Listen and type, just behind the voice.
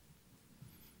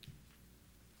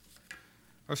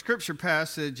Our scripture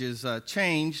passage is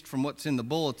changed from what's in the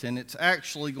bulletin. It's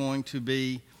actually going to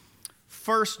be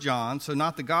 1 John, so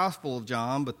not the Gospel of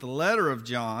John, but the letter of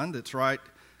John that's right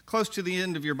close to the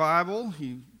end of your Bible.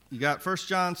 You got 1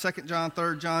 John, 2 John,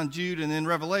 3 John, Jude, and then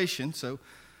Revelation. So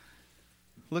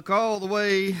look all the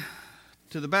way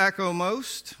to the back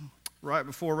almost, right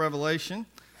before Revelation,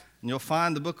 and you'll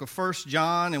find the book of 1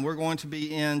 John, and we're going to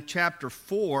be in chapter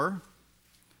 4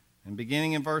 and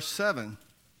beginning in verse 7.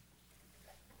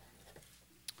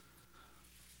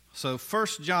 So 1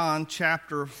 John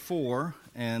chapter 4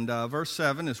 and verse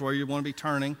 7 is where you want to be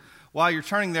turning. While you're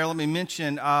turning there, let me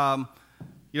mention,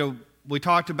 we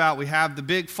talked about we have the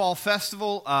big fall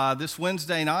festival this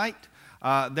Wednesday night.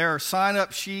 There are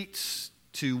sign-up sheets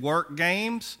to work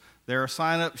games. There are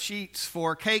sign-up sheets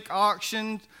for cake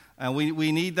auctions. And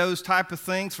we need those type of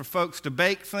things for folks to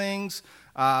bake things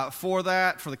for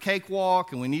the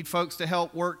cakewalk. And we need folks to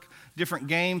help work different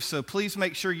games. So please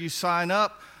make sure you sign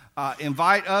up.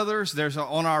 Invite others.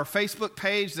 On our Facebook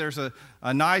page, there's a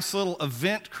nice little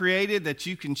event created that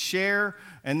you can share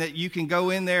and that you can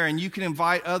go in there and you can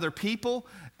invite other people.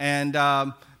 And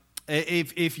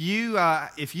if you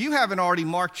haven't already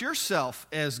marked yourself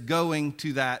as going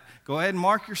to that, go ahead and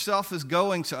mark yourself as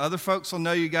going so other folks will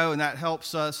know you go, and that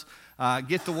helps us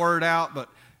get the word out. But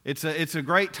it's a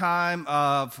great time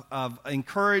of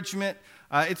encouragement.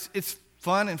 It's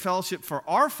fun and fellowship for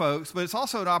our folks, but it's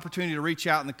also an opportunity to reach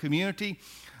out in the community.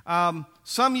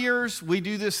 Some years we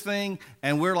do this thing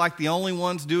and we're like the only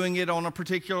ones doing it on a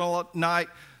particular night.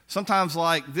 Sometimes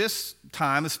like this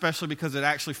time, especially because it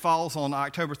actually falls on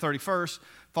October 31st,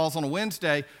 falls on a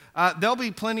Wednesday, there'll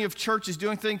be plenty of churches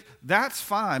doing things. That's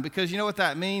fine, because you know what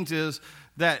that means is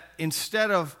that instead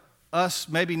of us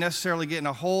maybe necessarily getting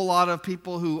a whole lot of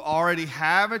people who already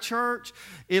have a church,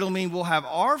 it'll mean we'll have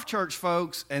our church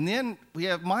folks, and then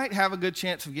might have a good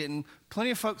chance of getting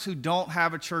plenty of folks who don't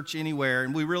have a church anywhere,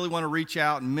 and we really want to reach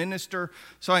out and minister.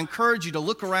 So I encourage you to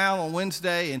look around on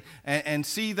Wednesday and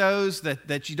see those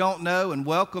that you don't know and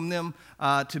welcome them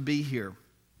to be here.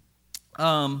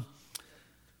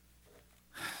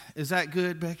 Is that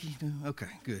good, Becky? Okay,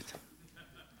 good.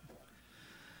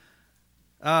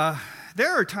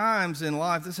 There are times in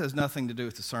life, this has nothing to do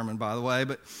with the sermon, by the way,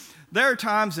 but there are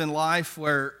times in life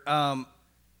where I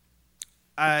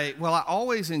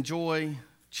always enjoy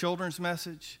children's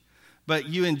message, but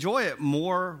you enjoy it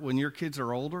more when your kids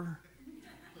are older.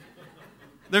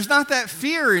 There's not that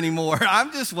fear anymore.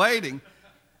 I'm just waiting.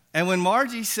 And when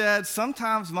Margie said,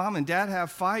 sometimes mom and dad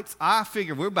have fights, I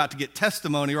figured we're about to get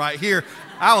testimony right here.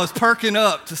 I was perking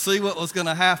up to see what was going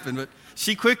to happen, but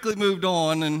she quickly moved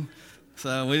on, and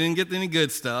so we didn't get any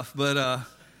good stuff, but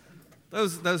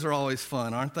those are always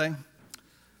fun, aren't they?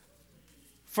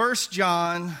 1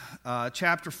 John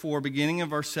chapter 4, beginning in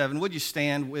verse 7. Would you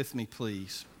stand with me,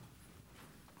 please?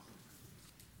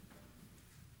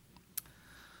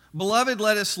 Beloved,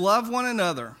 let us love one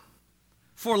another,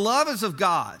 for love is of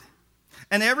God,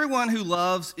 and everyone who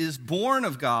loves is born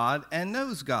of God and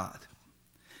knows God.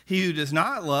 He who does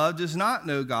not love does not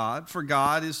know God, for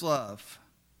God is love.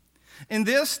 In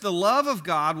this, the love of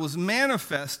God was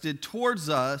manifested towards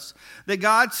us, that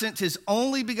God sent his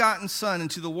only begotten Son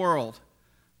into the world,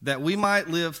 that we might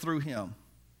live through him.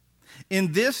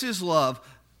 In this is love,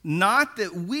 not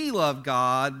that we love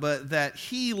God, but that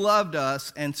he loved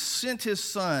us and sent his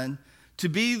Son to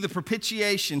be the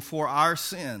propitiation for our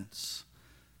sins.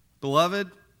 Beloved,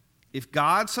 if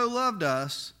God so loved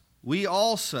us, we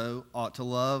also ought to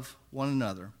love one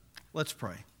another. Let's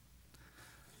pray.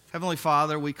 Heavenly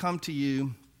Father, we come to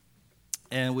you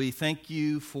and we thank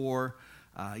you for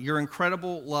your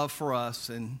incredible love for us.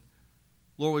 And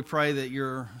Lord, we pray that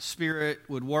your Spirit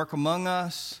would work among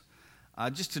us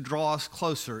just to draw us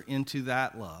closer into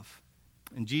that love.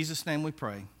 In Jesus' name we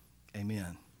pray.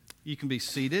 Amen. You can be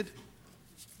seated.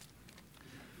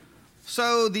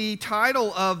 So the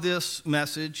title of this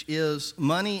message is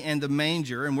Money and the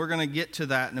Manger, and we're going to get to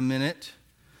that in a minute.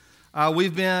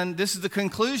 This is the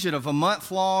conclusion of a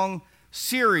month-long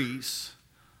series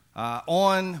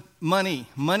on money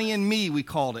and me, we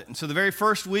called it. And so the very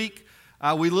first week,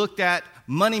 we looked at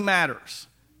money matters,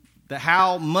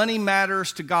 how money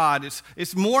matters to God.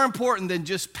 It's more important than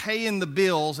just paying the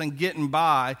bills and getting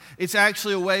by. It's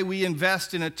actually a way we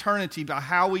invest in eternity by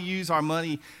how we use our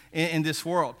money in this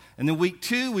world. And then week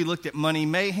 2, we looked at money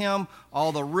mayhem,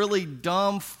 all the really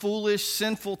dumb, foolish,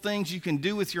 sinful things you can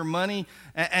do with your money.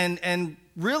 And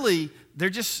really, they're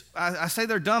just, I say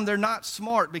they're dumb, they're not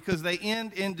smart because they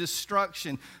end in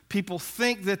destruction. People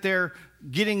think that they're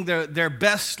getting their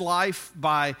best life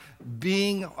by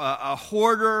being a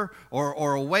hoarder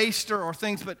or a waster or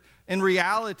things, but in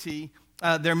reality,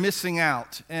 they're missing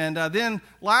out. And then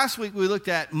last week we looked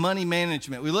at money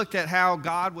management. We looked at how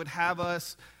God would have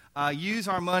us use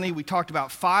our money. We talked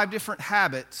about 5 different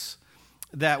habits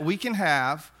that we can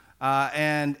have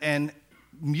and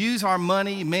use our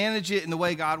money, manage it in the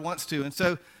way God wants to. And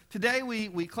so today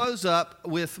we close up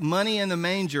with money in the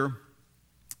manger.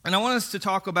 And I want us to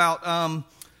talk about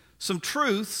some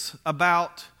truths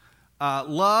about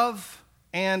love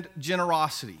and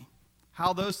generosity,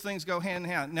 how those things go hand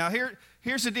in hand. Now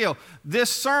here's the deal. This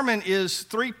sermon is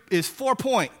 4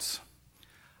 points.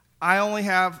 I only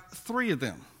have 3 of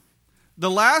them. The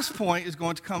last point is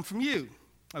going to come from you,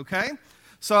 okay?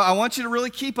 So I want you to really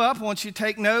keep up. I want you to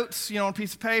take notes, on a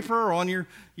piece of paper or on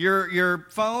your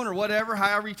phone or whatever,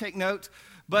 however you take notes.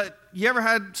 But you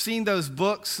ever seen those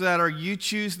books that are you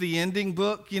choose the ending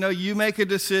book? You make a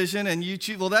decision and you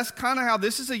choose. Well, that's kind of how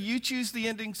this is a you choose the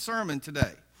ending sermon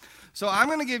today. So I'm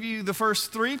going to give you the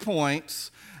first 3 points,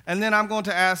 and then I'm going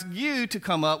to ask you to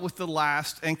come up with the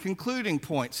last and concluding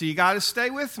point. So you got to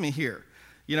stay with me here.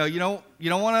 You don't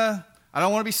want to. I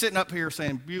don't want to be sitting up here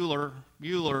saying Bueller,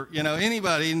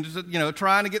 anybody, and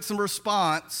trying to get some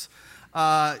response.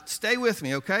 Stay with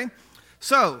me, okay?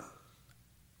 So,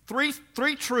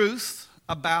 three truths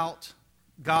about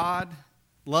God,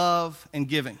 love, and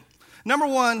giving. Number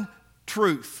 1,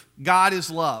 truth. God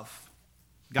is love.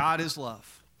 God is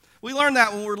love. We learned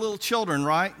that when we were little children,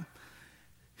 right?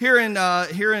 Here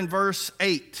in verse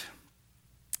 8.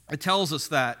 It tells us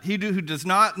that he who does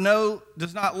not love,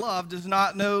 does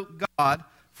not know God,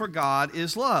 for God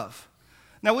is love.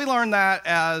 Now we learn that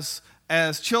as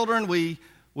children, we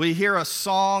hear a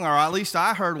song, or at least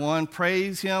I heard one,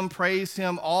 praise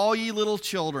him, all ye little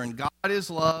children. God is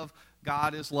love,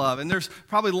 God is love. And there's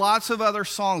probably lots of other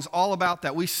songs all about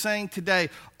that. We sang today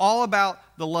all about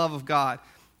the love of God.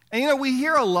 And we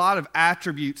hear a lot of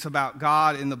attributes about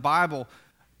God in the Bible,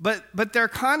 but they're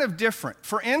kind of different.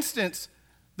 For instance,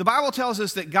 the Bible tells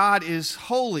us that God is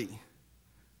holy,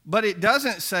 but it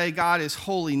doesn't say God is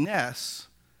holiness.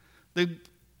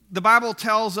 The Bible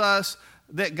tells us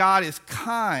that God is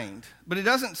kind, but it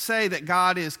doesn't say that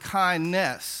God is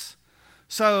kindness.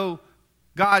 So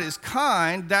God is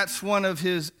kind, that's one of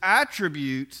his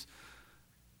attributes.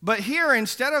 But here,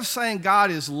 instead of saying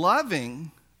God is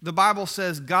loving, the Bible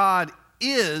says God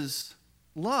is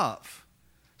love.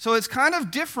 So it's kind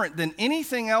of different than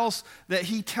anything else that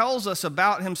he tells us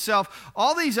about himself.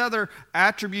 All these other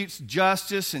attributes,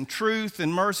 justice and truth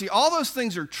and mercy, all those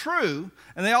things are true,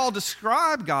 and they all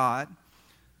describe God.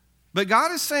 But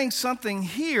God is saying something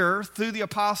here through the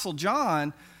Apostle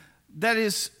John that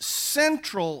is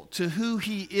central to who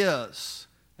he is.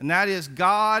 And that is,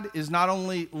 God is not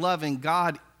only loving,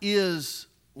 God is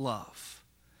love.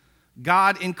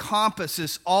 God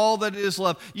encompasses all that is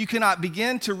love. You cannot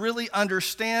begin to really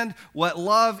understand what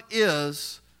love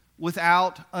is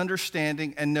without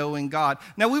understanding and knowing God.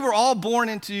 Now, we were all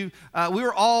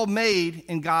made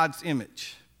in God's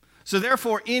image. So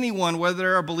therefore, anyone, whether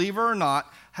they're a believer or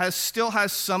not, still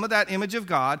has some of that image of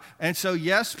God. And so,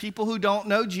 yes, people who don't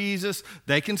know Jesus,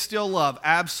 they can still love,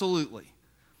 absolutely.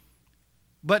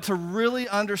 But to really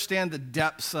understand the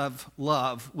depths of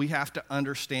love, we have to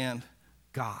understand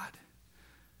God.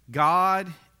 God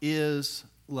is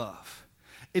love.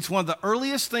 It's one of the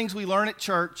earliest things we learn at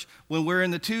church when we're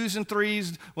in the 2s and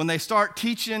 3s, when they start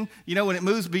teaching, when it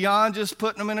moves beyond just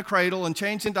putting them in a cradle and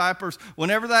changing diapers.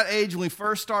 Whenever that age, when we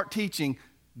first start teaching,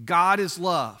 God is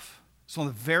love. It's one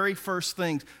of the very first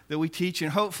things that we teach,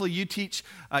 and hopefully you teach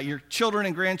your children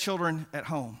and grandchildren at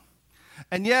home.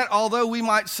 And yet, although we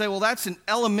might say, well, that's an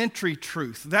elementary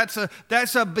truth, that's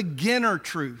a beginner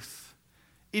truth,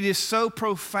 it is so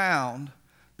profound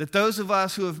that those of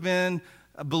us who have been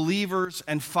believers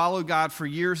and followed God for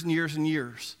years and years and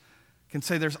years can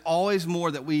say there's always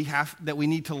more that we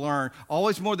need to learn,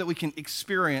 always more that we can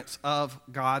experience of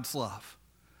God's love.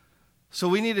 So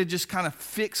we need to just kind of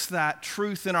fix that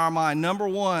truth in our mind. Number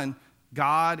 1,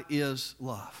 God is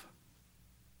love.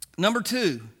 Number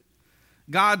 2,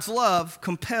 God's love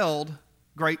compelled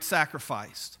great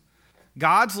sacrifice.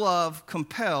 God's love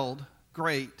compelled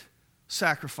great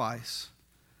sacrifice.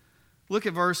 Look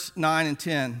at verse 9 and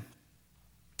 10.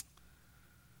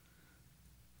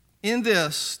 In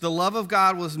this, the love of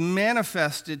God was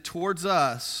manifested towards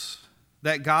us,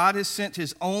 that God has sent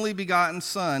his only begotten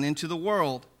Son into the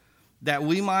world, that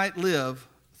we might live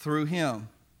through him.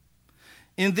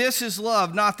 In this is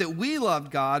love, not that we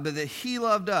loved God, but that he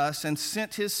loved us and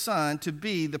sent his Son to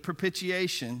be the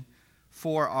propitiation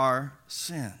for our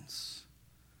sins.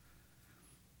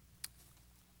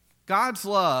 God's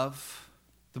love,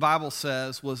 the Bible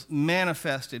says, was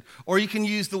manifested, or you can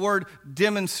use the word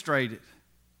demonstrated,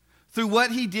 through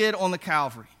what he did on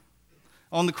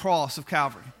the cross of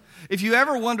Calvary. If you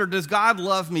ever wonder, does God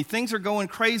love me? Things are going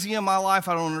crazy in my life.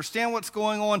 I don't understand what's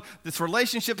going on. This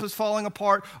relationship is falling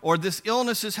apart, or this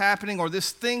illness is happening, or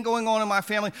this thing going on in my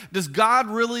family. Does God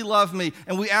really love me?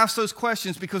 And we ask those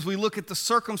questions because we look at the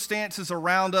circumstances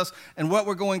around us and what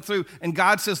we're going through. And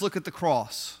God says, look at the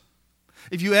cross.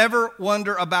 If you ever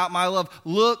wonder about my love,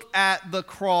 look at the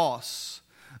cross.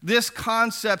 This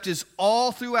concept is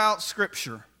all throughout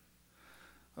Scripture.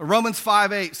 Romans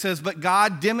 5:8 says, but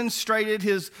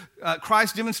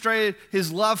Christ demonstrated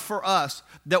his love for us,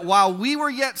 that while we were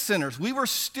yet sinners, we were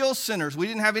still sinners. We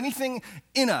didn't have anything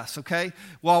in us, okay?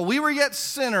 While we were yet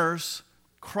sinners,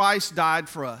 Christ died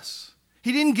for us.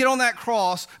 He didn't get on that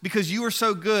cross because you were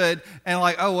so good and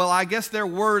like, oh, well, I guess they're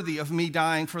worthy of me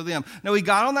dying for them. No, he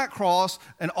got on that cross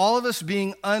and all of us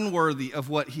being unworthy of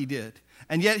what he did.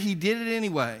 And yet he did it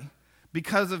anyway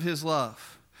because of his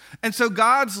love. And so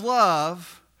God's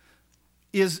love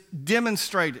is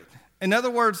demonstrated. In other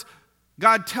words,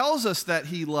 God tells us that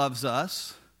he loves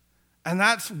us, and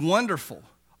that's wonderful.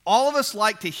 All of us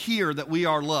like to hear that we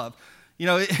are loved. You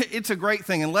know, it's a great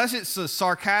thing. Unless it's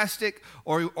sarcastic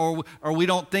or we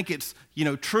don't think it's,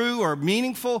 true or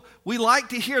meaningful, we like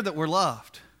to hear that we're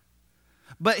loved.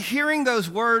 But hearing those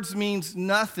words means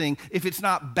nothing if it's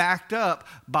not backed up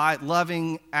by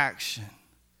loving action.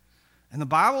 And the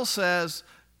Bible says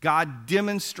God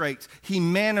demonstrates, he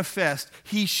manifests,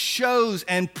 he shows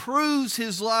and proves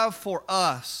his love for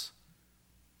us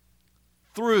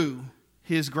through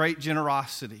his great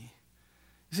generosity.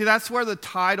 You see, that's where the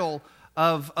title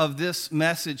of this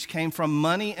message came from,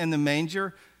 Money in the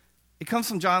Manger. It comes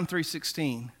from John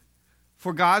 3:16.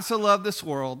 For God so loved this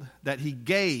world that he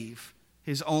gave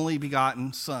his only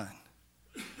begotten Son.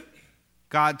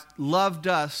 God loved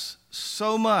us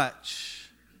so much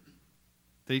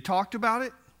that he talked about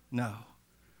it? No,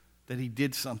 that he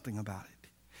did something about it.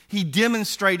 He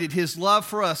demonstrated his love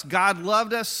for us. God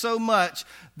loved us so much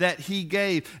that he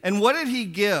gave. And what did he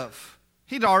give?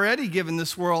 He'd already given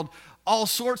this world all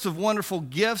sorts of wonderful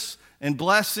gifts and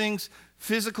blessings,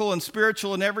 physical and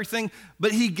spiritual and everything,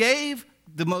 but he gave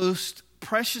the most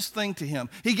precious thing to him.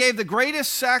 He gave the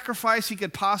greatest sacrifice he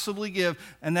could possibly give,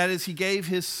 and that is he gave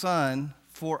his Son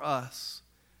for us.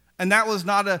 And that was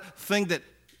not a thing that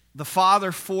the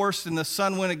Father forced and the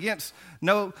Son went against.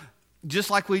 No,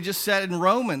 just like we just said in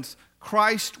Romans,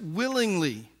 Christ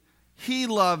willingly, he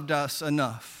loved us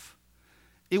enough.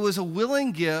 It was a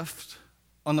willing gift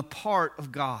on the part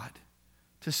of God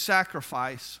to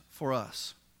sacrifice for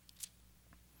us.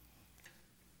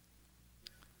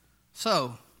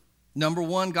 So, number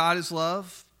one, God is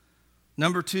love.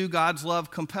 Number two, God's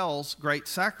love compels great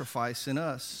sacrifice in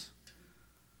us.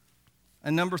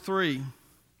 And number three,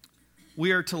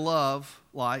 we are to love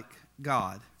like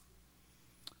God.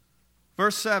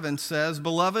 Verse 7 says,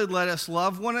 Beloved, let us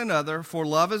love one another, for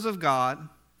love is of God,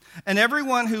 and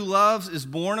everyone who loves is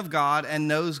born of God and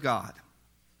knows God.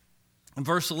 And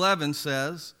verse 11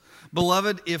 says,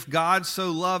 Beloved, if God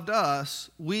so loved us,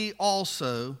 we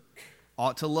also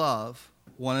ought to love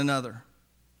one another.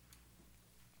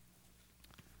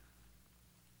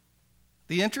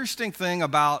 The interesting thing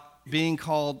about being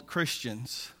called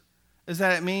Christians is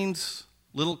that it means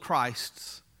little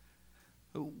Christs.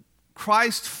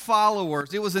 Christ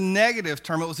followers. It was a negative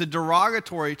term. It was a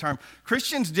derogatory term.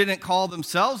 Christians didn't call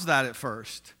themselves that at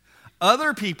first.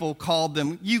 Other people called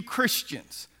them, you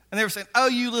Christians. And they were saying, oh,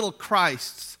 you little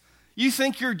Christs. You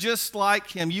think you're just like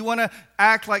him. You want to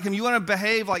act like him. You want to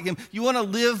behave like him. You want to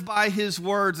live by his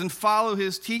words and follow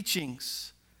his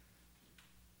teachings.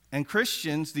 And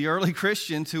Christians, the early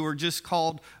Christians who were just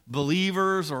called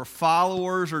believers or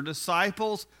followers or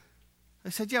disciples, they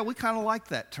said, yeah, we kind of like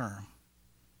that term,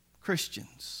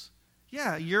 Christians.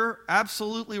 Yeah, you're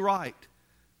absolutely right.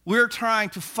 We're trying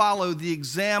to follow the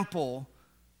example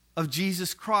of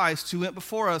Jesus Christ who went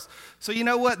before us. So you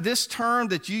know what? This term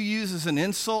that you use as an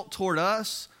insult toward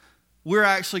us, we're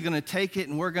actually going to take it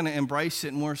and we're going to embrace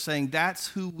it, and we're saying that's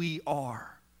who we are.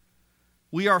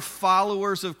 We are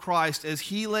followers of Christ as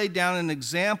he laid down an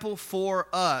example for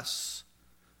us.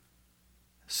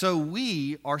 So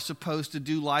we are supposed to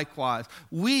do likewise.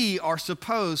 We are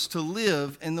supposed to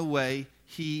live in the way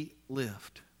he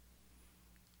lived.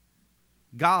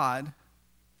 God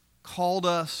called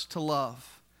us to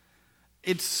love.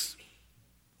 It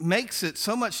makes it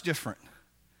so much different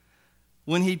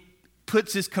when he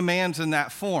puts his commands in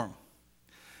that form.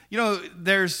 You know,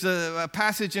 there's a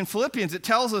passage in Philippians that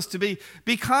tells us to be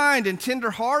kind and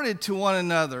tenderhearted to one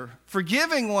another,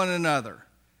 forgiving one another.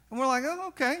 And we're like, oh,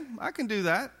 okay, I can do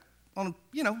that. on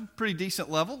a, pretty decent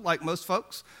level, like most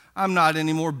folks. I'm not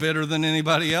any more bitter than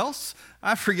anybody else.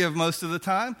 I forgive most of the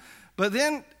time. But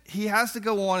then he has to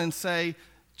go on and say,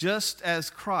 just as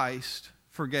Christ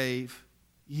forgave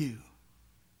you.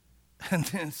 And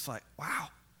then it's like, wow,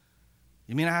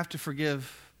 you mean I have to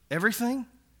forgive everything?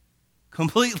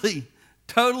 Completely,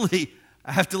 totally.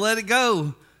 I have to let it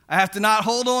go. I have to not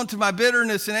hold on to my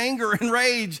bitterness and anger and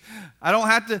rage. I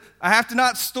have to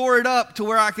not store it up to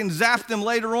where I can zap them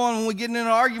later on when we get in an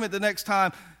argument the next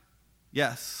time.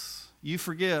 Yes, you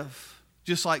forgive.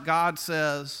 Just like God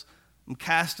says, I'm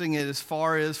casting it as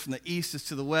far as from the east as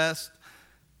to the west.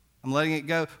 I'm letting it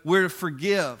go. We're to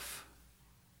forgive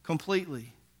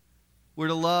completely. We're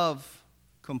to love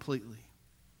completely.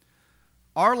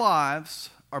 Our lives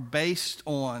are based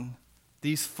on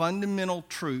these fundamental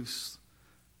truths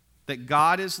that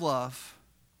God is love,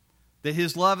 that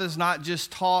his love is not just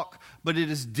talk, but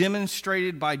it is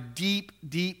demonstrated by deep,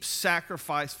 deep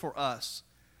sacrifice for us.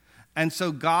 And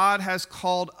so God has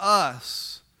called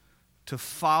us to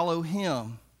follow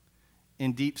him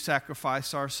in deep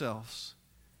sacrifice ourselves.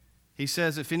 He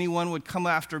says, if anyone would come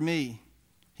after me,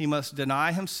 he must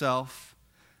deny himself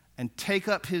and take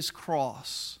up his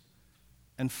cross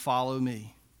and follow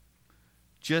me,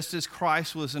 just as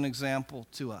Christ was an example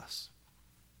to us.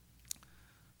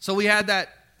 So we had that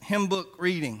hymn book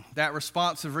reading, that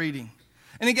responsive reading.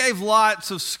 And he gave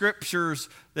lots of scriptures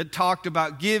that talked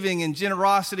about giving and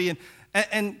generosity.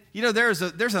 And there's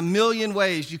a million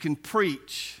ways you can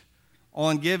preach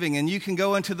on giving. And you can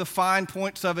go into the fine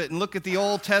points of it and look at the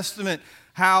Old Testament,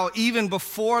 how even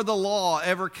before the law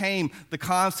ever came, the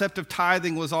concept of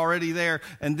tithing was already there.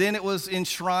 And then it was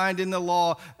enshrined in the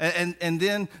law. And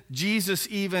then Jesus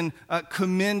even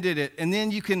commended it. And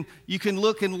then you can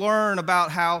look and learn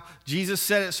about how Jesus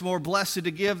said it's more blessed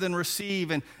to give than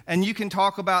receive. And you can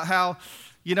talk about how,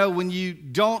 when you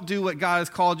don't do what God has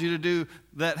called you to do,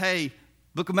 that, hey,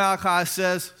 Book of Malachi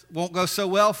says won't go so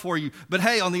well for you. But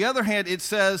hey, on the other hand, it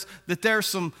says that there's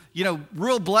some,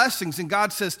 real blessings. And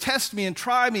God says, test me and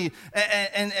try me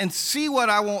and see what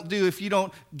I won't do if you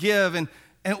don't give. And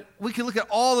we can look at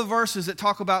all the verses that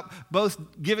talk about both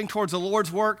giving towards the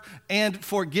Lord's work and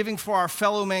for giving for our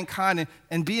fellow mankind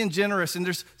and being generous. And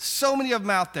there's so many of them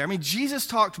out there. I mean, Jesus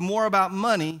talked more about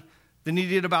money than he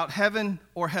did about heaven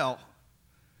or hell.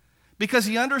 Because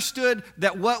he understood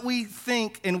that what we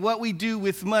think and what we do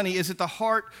with money is at the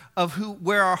heart of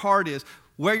where our heart is.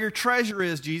 Where your treasure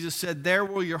is, Jesus said, there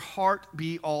will your heart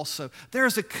be also. There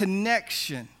is a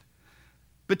connection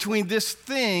between this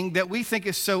thing that we think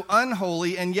is so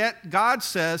unholy, and yet God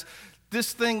says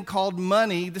this thing called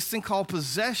money, this thing called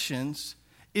possessions,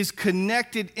 is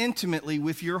connected intimately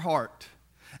with your heart.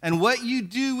 And what you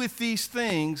do with these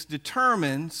things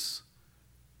determines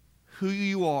who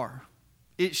you are.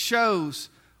 It shows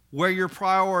where your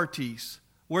priorities,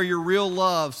 where your real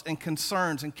loves and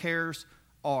concerns and cares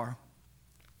are.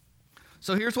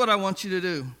 So here's what I want you to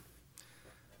do.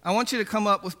 I want you to come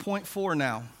up with point 4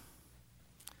 now.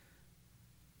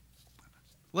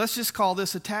 Let's just call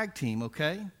this a tag team,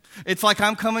 okay? It's like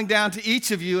I'm coming down to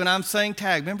each of you and I'm saying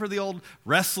tag. Remember the old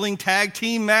wrestling tag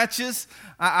team matches?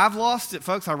 I've lost it,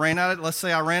 folks. Let's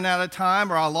say I ran out of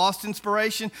time or I lost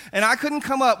inspiration and I couldn't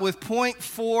come up with point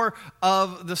 4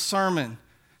 of the sermon.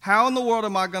 How in the world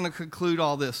am I going to conclude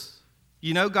all this?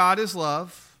 You know God is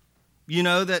love. You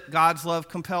know that God's love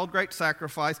compelled great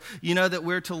sacrifice. You know that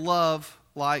we're to love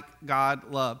like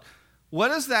God loved. What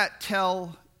does that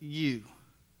tell you?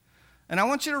 And I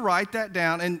want you to write that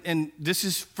down, and this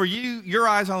is for you, your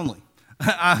eyes only.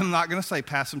 I'm not going to say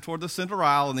pass them toward the center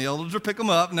aisle and the elders will pick them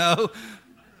up. No.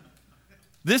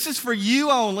 This is for you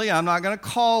only. I'm not going to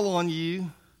call on you.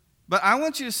 But I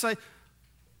want you to say,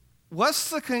 what's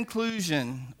the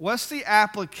conclusion? What's the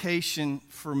application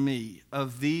for me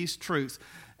of these truths?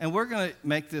 And we're going to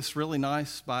make this really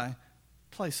nice by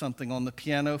play something on the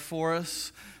piano for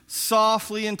us.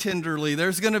 Softly and tenderly.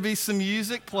 There's going to be some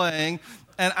music playing.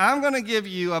 And I'm going to give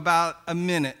you about a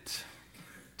minute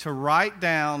to write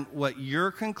down what your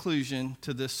conclusion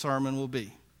to this sermon will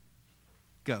be.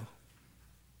 Go.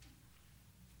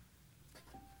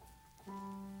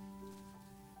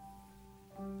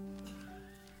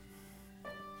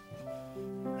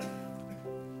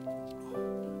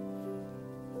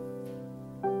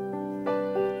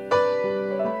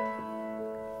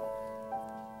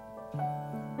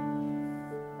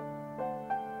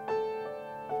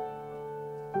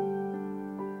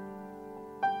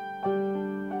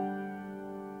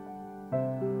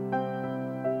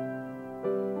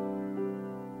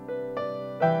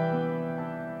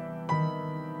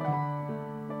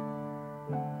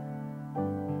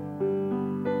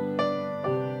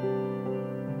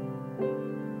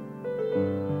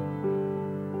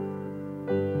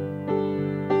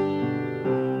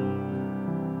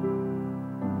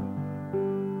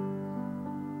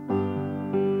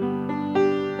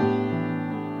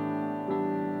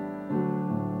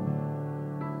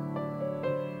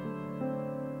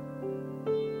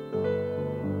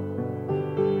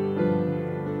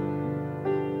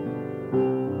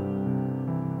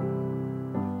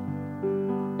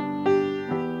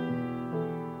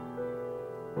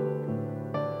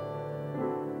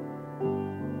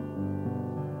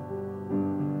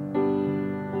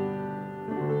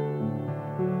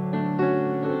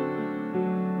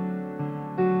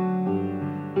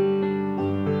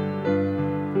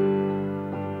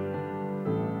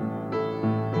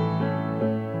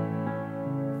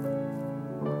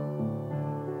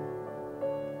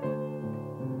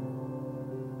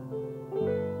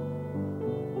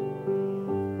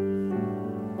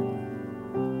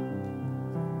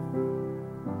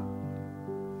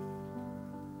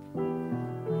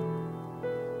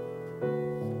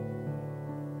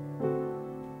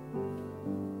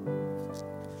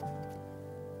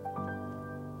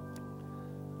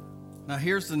 Now,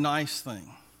 here's the nice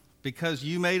thing. Because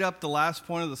you made up the last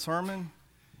point of the sermon,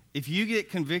 if you get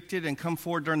convicted and come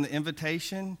forward during the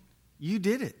invitation, you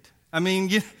did it. I mean,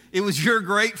 it was your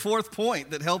great fourth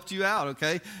point that helped you out,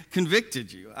 okay?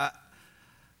 Convicted you.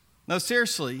 No,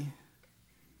 seriously,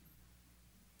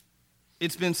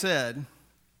 it's been said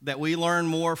that we learn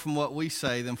more from what we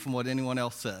say than from what anyone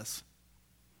else says.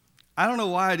 I don't know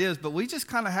why it is, but we just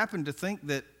kind of happen to think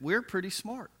that we're pretty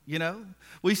smart, you know?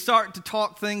 We start to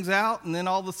talk things out, and then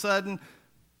all of a sudden,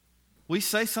 we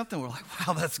say something, we're like,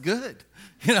 wow, that's good.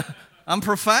 You know, I'm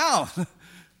profound.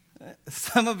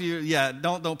 Some of you,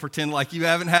 don't pretend like you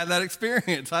haven't had that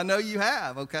experience. I know you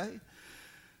have, okay?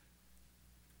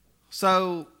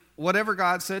 So, whatever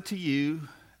God said to you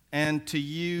and to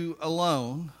you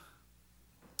alone,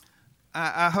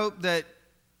 I hope that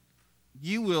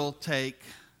you will take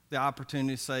the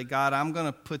opportunity to say, God, I'm going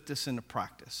to put this into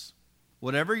practice.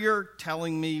 Whatever you're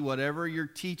telling me, whatever you're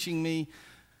teaching me,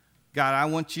 God, I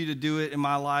want you to do it in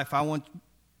my life. I want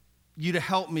you to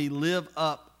help me live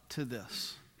up to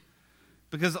this.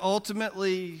 Because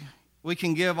ultimately, we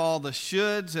can give all the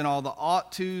shoulds and all the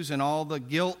ought tos and all the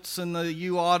guilts and the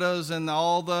you oughtos and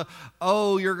all the,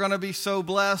 oh, you're going to be so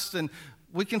blessed. And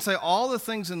we can say all the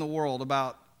things in the world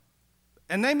about,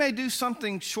 and they may do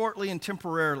something shortly and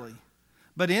temporarily.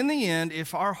 But in the end,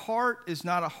 if our heart is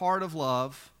not a heart of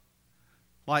love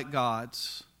like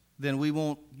God's, then we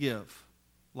won't give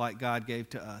like God gave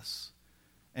to us.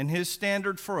 And his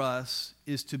standard for us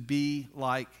is to be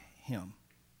like him.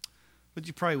 Would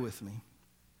you pray with me?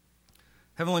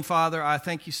 Heavenly Father, I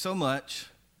thank you so much,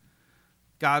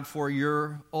 God, for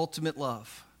your ultimate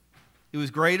love. It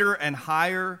was greater and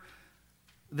higher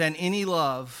than any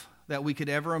love that we could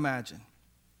ever imagine.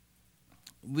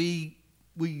 We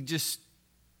just,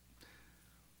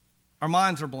 our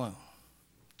minds are blown,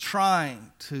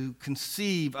 trying to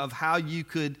conceive of how you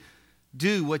could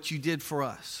do what you did for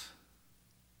us.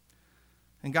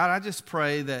 And God, I just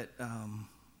pray that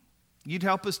you'd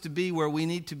help us to be where we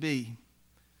need to be.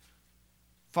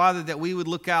 Father, that we would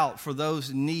look out for those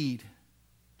in need,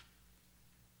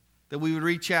 that we would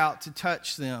reach out to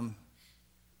touch them.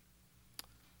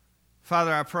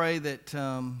 Father, I pray that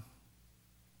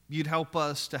you'd help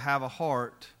us to have a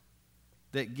heart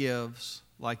that gives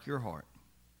like your heart.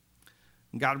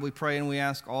 And God, we pray and we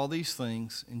ask all these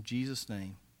things in Jesus'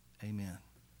 name. Amen.